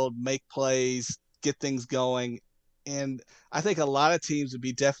field, make plays, get things going. And I think a lot of teams would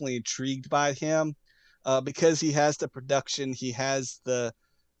be definitely intrigued by him because he has the production, he has the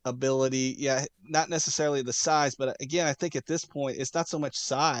ability. Yeah, not necessarily the size, but again, I think at this point, it's not so much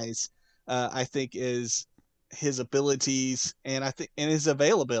size. I think is his abilities and his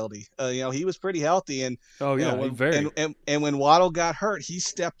availability. He was pretty healthy, and when Waddle got hurt, he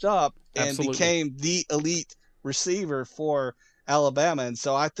stepped up and became the elite receiver for Alabama. And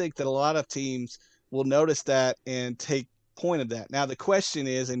so I think that a lot of teams will notice that and take point of that. Now the question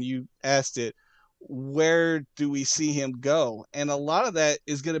is, and you asked it, where do we see him go? And a lot of that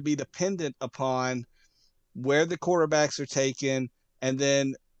is going to be dependent upon where the quarterbacks are taken and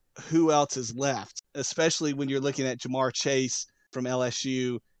then who else is left, especially when you're looking at Jamar Chase from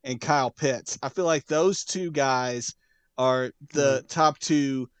LSU and Kyle Pitts. I feel like those two guys are the top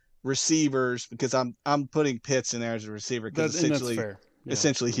two receivers, because I'm putting Pitts in there as a receiver because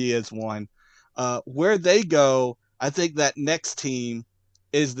essentially he is one. Where they go, I think that next team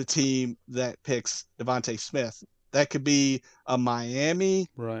is the team that picks Devontae Smith. That could be a Miami.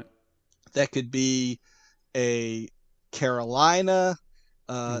 Right. That could be a Carolina.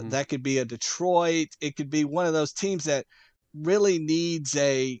 That could be a Detroit. It could be one of those teams that really needs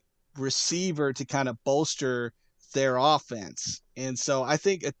a receiver to kind of bolster their offense. And so I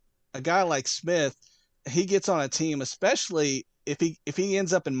think a guy like Smith, he gets on a team, especially if he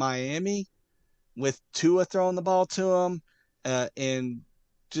ends up in Miami with Tua throwing the ball to him, and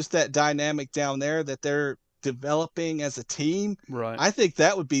just that dynamic down there that they're developing as a team. Right. I think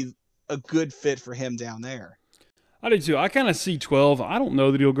that would be a good fit for him down there. I do too. I kind of see 12. I don't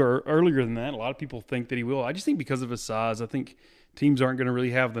know that he'll go earlier than that. A lot of people think that he will. I just think because of his size, I think teams aren't going to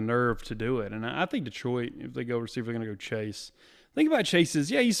really have the nerve to do it. And I think Detroit, if they go receiver, they're going to go Chase. The thing about Chase is,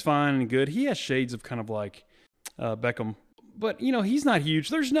 he's fine and good. He has shades of kind of like Beckham. But, he's not huge.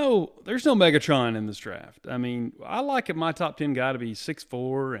 There's no Megatron in this draft. I mean, I like my top 10 guy to be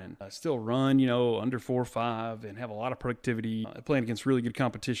 6'4" and still run, under 4.5 and have a lot of productivity, playing against really good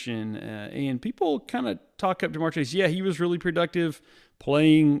competition. And people kind of talk up Jamar Chase. Yeah, he was really productive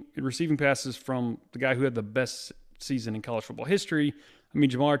playing and receiving passes from the guy who had the best season in college football history. I mean,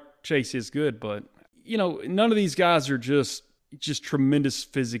 Jamar Chase is good, but, none of these guys are just tremendous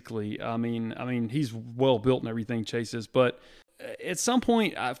physically. I mean, he's well built and everything, Chase is. But at some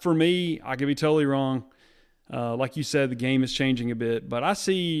point, for me, I could be totally wrong. Like you said, the game is changing a bit. But I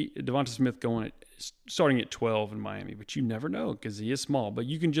see Devonta Smith starting at 12 in Miami. But you never know because he is small. But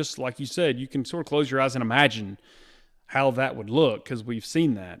you can just, like you said, you can sort of close your eyes and imagine how that would look because we've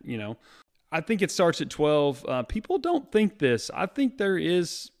seen that, I think it starts at 12. People don't think this. I think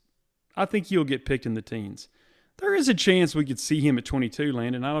he'll get picked in the teens. There is a chance we could see him at 22,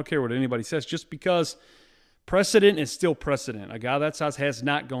 Landon. I don't care what anybody says, just because precedent is still precedent. A guy that size has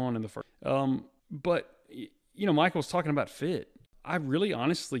not gone in the first. But, Michael's talking about fit. I really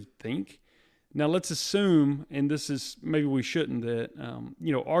honestly think, now let's assume, and this is, maybe we shouldn't, that,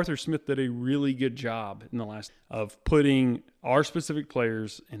 Arthur Smith did a really good job in the last of putting our specific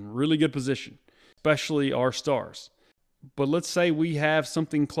players in really good position, especially our stars. But let's say we have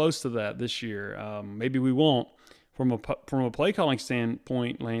something close to that this year. Maybe we won't. From a play calling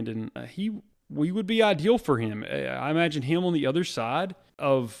standpoint, Landon, we would be ideal for him. I imagine him on the other side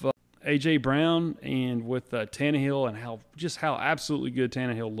of A.J. Brown and with Tannehill, and how absolutely good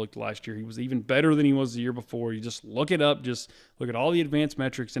Tannehill looked last year. He was even better than he was the year before. You just look it up, just look at all the advanced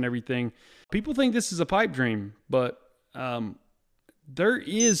metrics and everything. People think this is a pipe dream, but there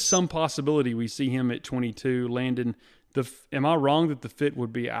is some possibility we see him at 22. Landon, am I wrong that the fit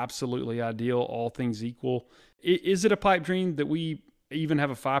would be absolutely ideal, all things equal? Is it a pipe dream that we even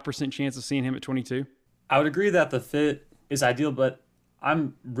have a 5% chance of seeing him at 22? I would agree that the fit is ideal, but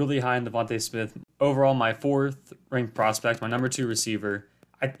I'm really high on Devontae Smith. Overall, my 4th ranked prospect, my number 2 receiver.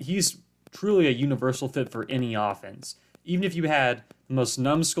 He's truly a universal fit for any offense. Even if you had the most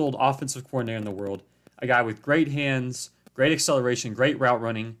numbskulled offensive coordinator in the world, a guy with great hands, great acceleration, great route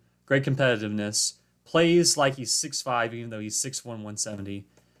running, great competitiveness, plays like he's 6'5", even though he's 6'1", 170.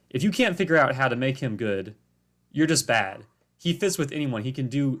 If you can't figure out how to make him good, you're just bad. He fits with anyone. He can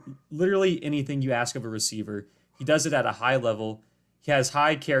do literally anything you ask of a receiver. He does it at a high level. He has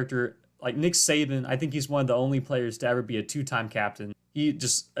high character. Like Nick Saban, I think he's one of the only players to ever be a 2-time captain. He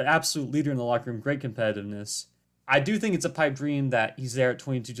just an absolute leader in the locker room, great competitiveness. I do think it's a pipe dream that he's there at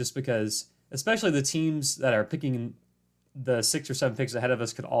 22 just because, especially the teams that are picking the 6 or 7 picks ahead of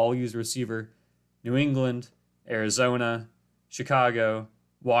us could all use a receiver. New England, Arizona, Chicago,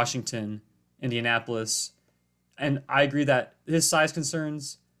 Washington, Indianapolis. And I agree that his size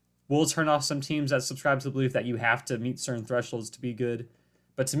concerns will turn off some teams that subscribe to the belief that you have to meet certain thresholds to be good.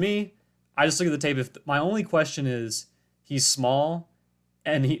 But to me, I just look at the tape. If my only question is he's small,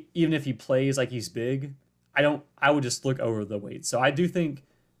 and even if he plays like he's big, I would just look over the weight. So I do think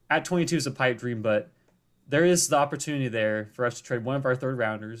at 22 is a pipe dream, but there is the opportunity there for us to trade one of our third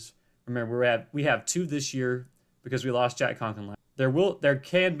rounders. Remember, we have 2 this year because we lost Jack Conklin. There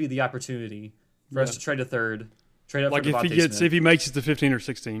can be the opportunity for us to trade a third, trade up like for if Devontae he gets Smith. if he makes it to 15 or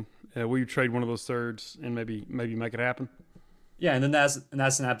 16, will you trade one of those thirds and maybe make it happen? Yeah, and then that's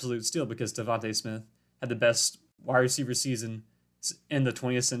an absolute steal because Devontae Smith had the best wide receiver season in the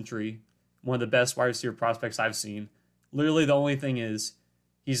 20th century, one of the best wide receiver prospects I've seen. Literally, the only thing is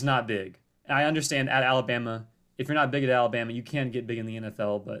he's not big. And I understand at Alabama, if you're not big at Alabama, you can get big in the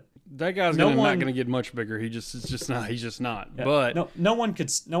NFL, but that guy's not going to get much bigger. He's just not. Yeah, but no one could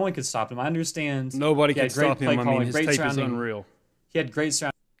stop him. I understand. Nobody can stop him. I mean, his tape is unreal. He had great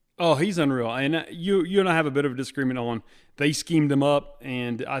surrounding. Oh, he's unreal. And you and I have a bit of a disagreement on they schemed him up,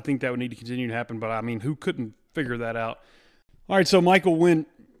 and I think that would need to continue to happen. But, I mean, who couldn't figure that out? All right, so, Michael, when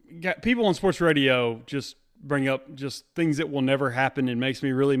people on sports radio just bring up just things that will never happen, it makes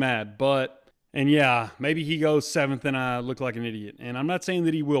me really mad. And, yeah, maybe he goes 7th and I look like an idiot. And I'm not saying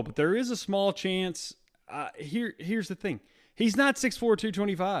that he will, but there is a small chance. Here's the thing. He's not 6'4",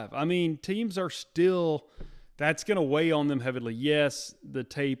 225. I mean, teams are still – that's going to weigh on them heavily. Yes, the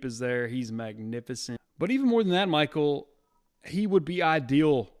tape is there. He's magnificent. But even more than that, Michael, he would be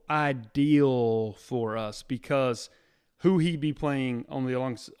ideal for us because who he'd be playing on the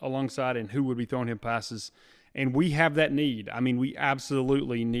alongside and who would be throwing him passes. And we have that need. I mean, we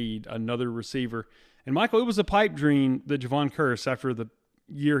absolutely need another receiver. And, Michael, it was a pipe dream that Javon Curse, after the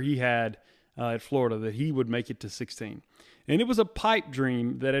year he had at Florida, that he would make it to 16. And it was a pipe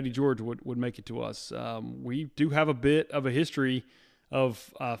dream that Eddie George would make it to us. We do have a bit of a history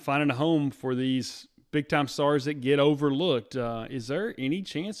of finding a home for these big-time stars that get overlooked. Is there any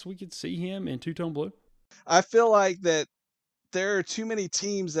chance we could see him in two-tone blue? I feel like that there are too many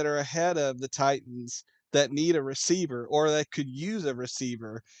teams that are ahead of the Titans that need a receiver or that could use a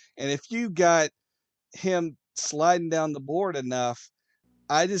receiver. And if you got him sliding down the board enough,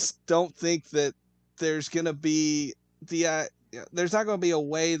 I just don't think that there's going to be there's not going to be a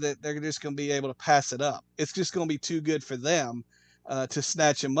way that they're just going to be able to pass it up. It's just going to be too good for them to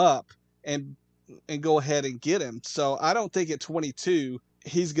snatch him up and go ahead and get him. So I don't think at 22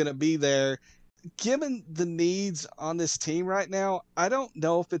 he's going to be there. Given the needs on this team right now, I don't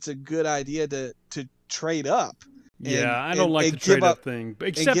know if it's a good idea to trade up. I don't like the trade-up thing,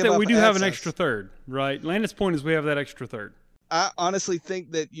 except that we do have an extra third, right? Landon's point is we have that extra third. I honestly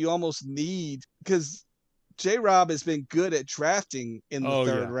think that you almost need – because J-Rob has been good at drafting in the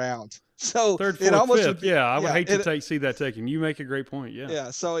third round. So third, fourth, fifth. I would hate to see that taken. You make a great point,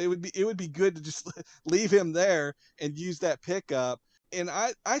 Yeah, so it would be good to just leave him there and use that pickup. And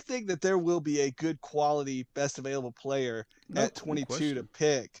I think that there will be a good quality best available player at 22 to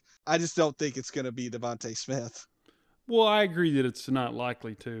pick. I just don't think it's going to be Devontae Smith. Well, I agree that it's not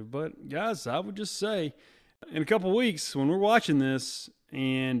likely to. But, guys, I would just say in a couple weeks when we're watching this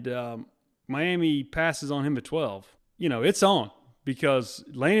and Miami passes on him at 12, it's on because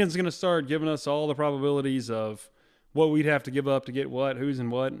Landon's going to start giving us all the probabilities of what we'd have to give up to get what, who's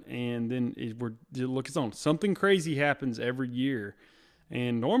and what, and then it's on. Something crazy happens every year.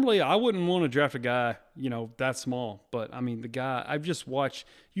 And normally I wouldn't want to draft a guy, that small. But, I mean, the guy – I've just watched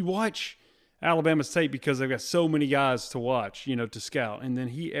 – you watch Alabama's tape because they've got so many guys to watch, to scout. And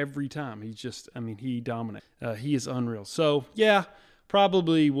then every time, he dominates. He is unreal. So, yeah,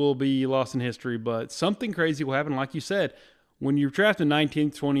 probably will be lost in history. But something crazy will happen. Like you said, when you're drafting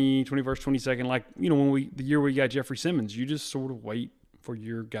 19th, 20th, 21st, 22nd, like, the year we got Jeffrey Simmons, you just sort of wait for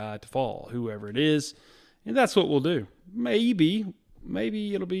your guy to fall, whoever it is. And that's what we'll do. Maybe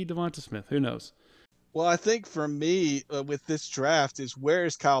it'll be Devonta Smith. Who knows? Well, I think for me with this draft is where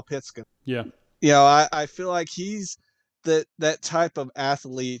is Kyle Pitts going? Yeah. I feel like he's that type of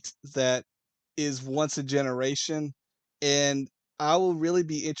athlete that is once a generation, and I will really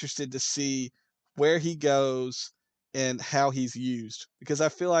be interested to see where he goes and how he's used because I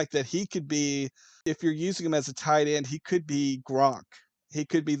feel like that he could be, if you're using him as a tight end, he could be Gronk. He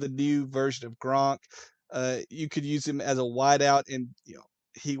could be the new version of Gronk. You could use him as a wideout, and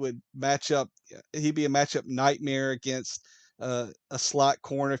he would match up. He'd be a matchup nightmare against a slot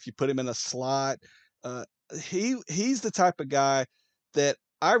corner if you put him in a slot. Uh, he's the type of guy that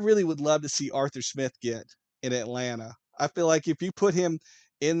I really would love to see Arthur Smith get in Atlanta. I feel like if you put him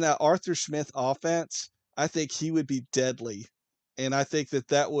in the Arthur Smith offense, I think he would be deadly, and I think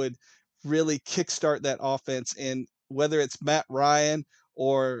that would really kickstart that offense. And whether it's Matt Ryan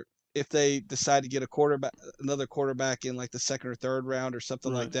or if they decide to get another quarterback in like the second or third round or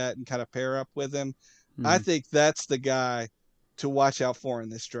something like Right. that, and kind of pair up with him, I Mhm. think that's the guy to watch out for in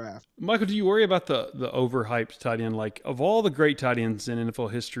this draft. Michael, do you worry about the overhyped tight end? Like, of all the great tight ends in NFL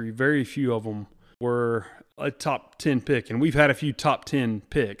history, very few of them were a top 10 pick. And we've had a few top 10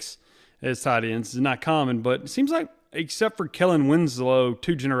 picks as tight ends. It's not common, but it seems like, except for Kellen Winslow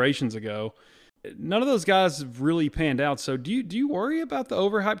 2 generations ago, none of those guys have really panned out. So do you worry about the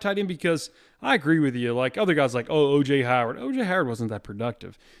overhyped tight end? Because I agree with you. Like other guys like, O.J. Howard. O.J. Howard wasn't that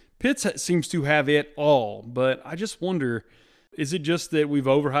productive. Pitts seems to have it all, but I just wonder, is it just that we've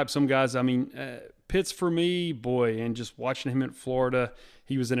overhyped some guys? I mean, Pitts for me, boy, and just watching him at Florida,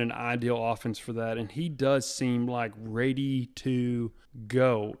 he was in an ideal offense for that, and he does seem like ready to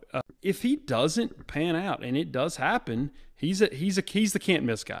go. If he doesn't pan out, and it does happen, he's the can't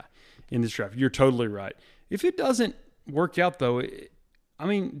miss guy in this draft. You're totally right. If it doesn't work out though, I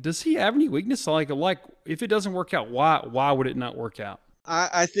mean, does he have any weakness? Like if it doesn't work out, why would it not work out?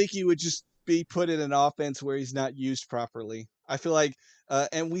 I think he would just be put in an offense where he's not used properly. I feel like,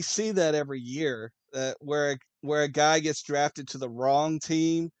 and we see that every year, where a guy gets drafted to the wrong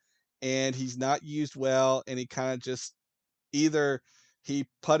team, and he's not used well, and he kind of just either he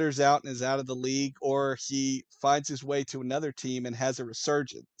putters out and is out of the league, or he finds his way to another team and has a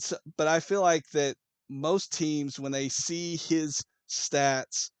resurgence. But I feel like that most teams, when they see his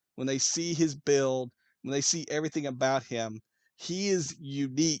stats, when they see his build, when they see everything about him, he is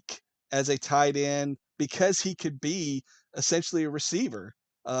unique as a tight end because he could be essentially a receiver.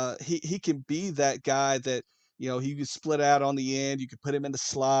 He can be that guy that he could split out on the end. You could put him in the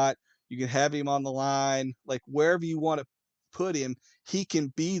slot. You can have him on the line, like wherever you want to put him, he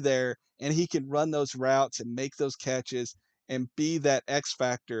can be there and he can run those routes and make those catches and be that X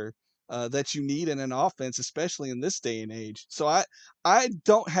factor that you need in an offense, especially in this day and age. So I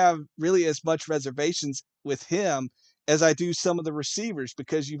don't have really as much reservations with him as I do some of the receivers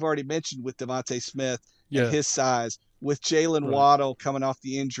because you've already mentioned with Devontae Smith and Yeah, his size, with Jalen right, Waddle coming off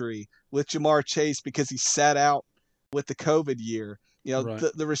the injury, with Jamar Chase because he sat out with the COVID year. right,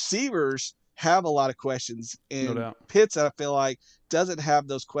 The receivers have a lot of questions, no and doubt. Pitts, I feel like, doesn't have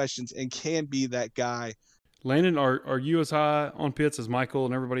those questions and can be that guy. Landon, are you as high on Pitts as Michael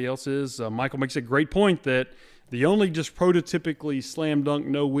and everybody else is? Michael makes a great point that the only just prototypically slam dunk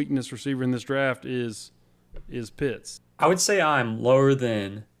no weakness receiver in this draft is Pitts. I would say I'm lower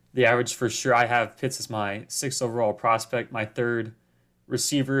than the average for sure. I have Pitts as my 6th overall prospect, my 3rd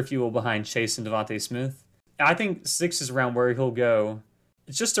receiver, if you will, behind Chase and Devontae Smith. I think 6 is around where he'll go.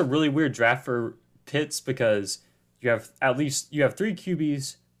 It's just a really weird draft for Pitts because you have 3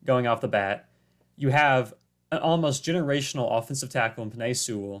 QBs going off the bat. You have an almost generational offensive tackle in Penei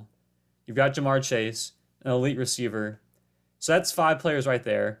Sewell. You've got Jamar Chase, an elite receiver. So that's 5 players right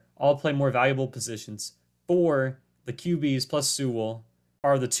there. All play more valuable positions. 4, the QBs plus Sewell,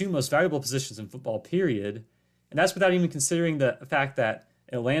 are the 2 most valuable positions in football, period. And that's without even considering the fact that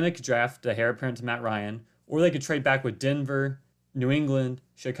Atlanta could draft the heir apparent to Matt Ryan, or they could trade back with Denver, New England,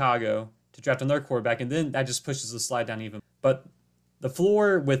 Chicago to draft another quarterback, and then that just pushes the slide down even. But the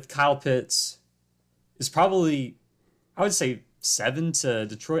floor with Kyle Pitts is probably, I would say, 7 to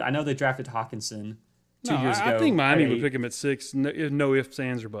Detroit. I know they drafted Hawkinson 2 years ago. I think Miami at would 8. pick him at 6. No ifs,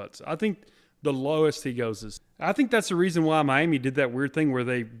 ands, or buts. I think the lowest he goes is. I think that's the reason why Miami did that weird thing where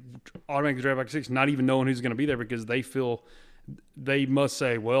they automatically draft back 6, not even knowing who's going to be there because they feel they must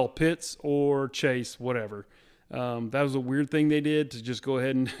say, well, Pitts or Chase, whatever. That was a weird thing they did to just go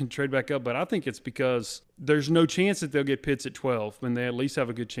ahead and trade back up. But I think it's because there's no chance that they'll get Pitts at 12 when they at least have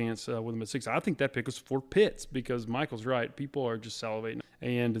a good chance with them at 6. I think that pick was for Pitts because Michael's right. People are just salivating.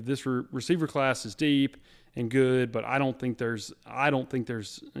 And this receiver class is deep. and good, but I don't think there's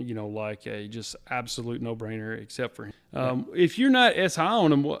like a just absolute no-brainer except for him. If you're not as high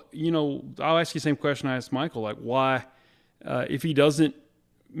on him, I'll ask you the same question I asked Michael, like why, if he doesn't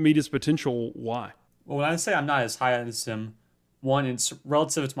meet his potential, why? Well, when I say I'm not as high as him, one, it's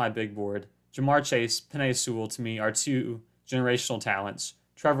relative to my big board. Ja'Marr Chase, Penei Sewell, to me, are two generational talents.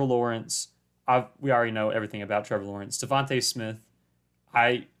 Trevor Lawrence, we already know everything about Trevor Lawrence. Devontae Smith,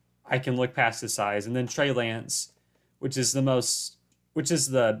 I can look past his size. And then Trey Lance, which is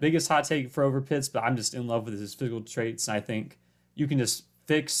the biggest hot take for over Pitts, but I'm just in love with his physical traits, and I think you can just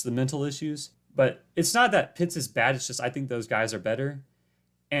fix the mental issues. But it's not that Pitts is bad, it's just I think those guys are better.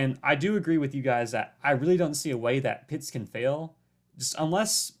 And I do agree with you guys that I really don't see a way that Pitts can fail, just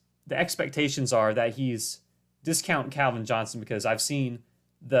unless the expectations are that he's discount Calvin Johnson, because I've seen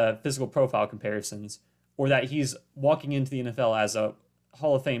the physical profile comparisons, or that he's walking into the NFL as a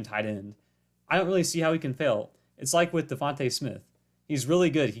Hall of Fame tight end. I don't really see how he can fail. It's like with Devontae Smith. He's really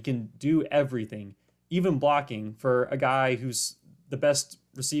good. He can do everything, even blocking for a guy who's the best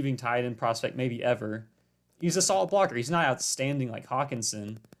receiving tight end prospect maybe ever. He's a solid blocker. He's not outstanding like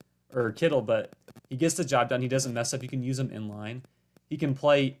Hawkinson or Kittle, but he gets the job done. He doesn't mess up. You can use him in line. He can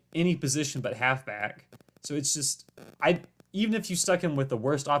play any position but halfback. So it's just, even if you stuck him with the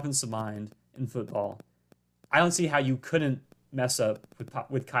worst offensive mind in football, I don't see how you couldn't mess up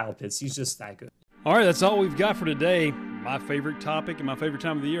with Kyle Pitts. He's just that good. All right, that's all we've got for today. My favorite topic and my favorite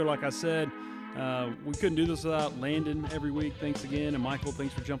time of the year, like I said. We couldn't do this without Landon every week. Thanks again. And Michael,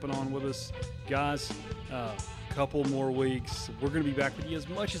 thanks for jumping on with us. Guys, couple more weeks. We're going to be back with you as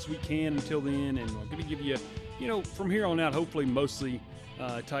much as we can until then. And we're going to give you, from here on out, hopefully mostly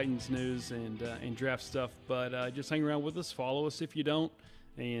Titans news and draft stuff. But just hang around with us. Follow us if you don't.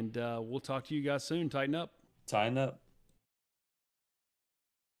 And we'll talk to you guys soon. Tighten up. Tighten up.